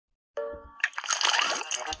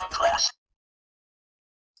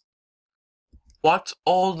What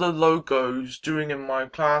are the logos doing in my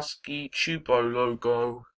Klasky Csupo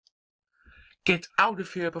logo? Get out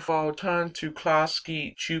of here before I turn to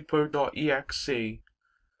Klasky Csupo.exe.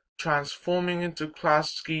 Transforming into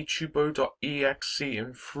Klasky Csupo.exe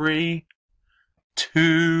in 3,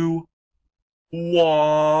 2,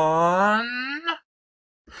 1.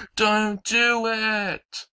 Don't do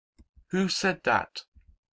it! Who said that?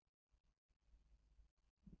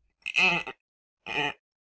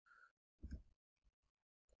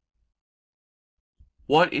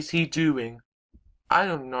 What is he doing? I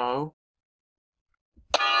don't know.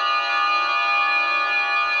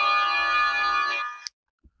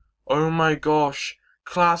 Oh my gosh,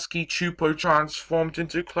 Klasky Csupo transformed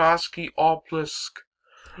into Klasky Obelisk.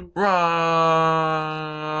 Run!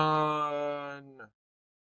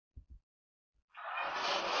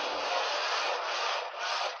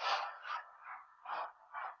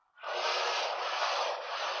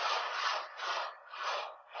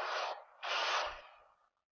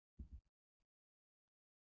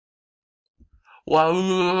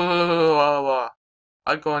 Wow,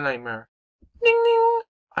 I got a nightmare. Ding ding!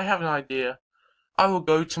 I have an idea. I will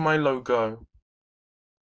go to my logo.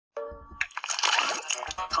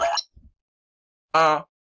 Uh,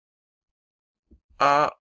 uh,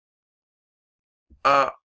 uh,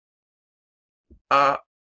 uh,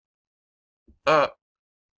 uh,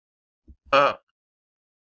 uh.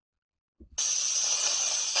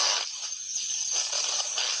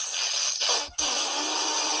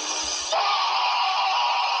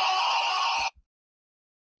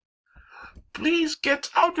 Please get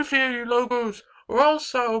out of here, you logos, or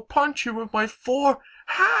else I'll punch you with my 4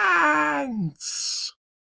 hands.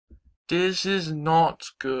 This is not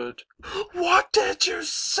good. What did you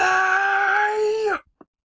say?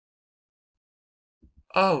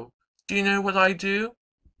 Oh, do you know what I do?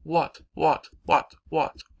 What?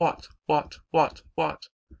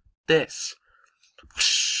 This.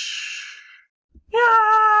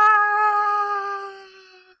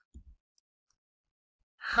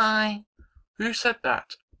 Hi. Who said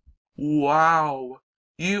that? Wow,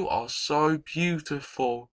 you are so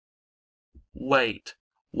beautiful. Wait,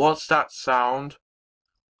 what's that sound?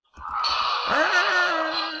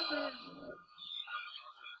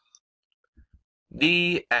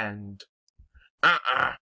 The end.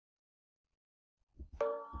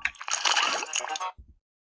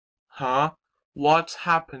 Huh? What's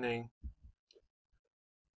happening?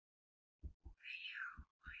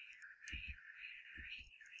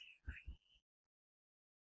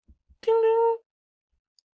 Ding ding.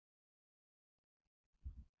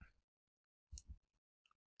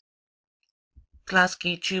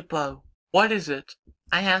 Klasky Csupo, what is it?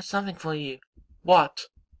 I have something for you. What?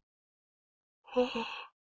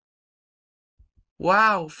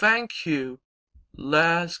 Wow, thank you.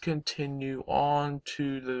 Let's continue on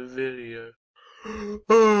to the video.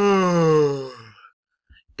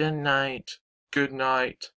 Good night. Good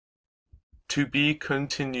night. To be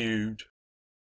continued.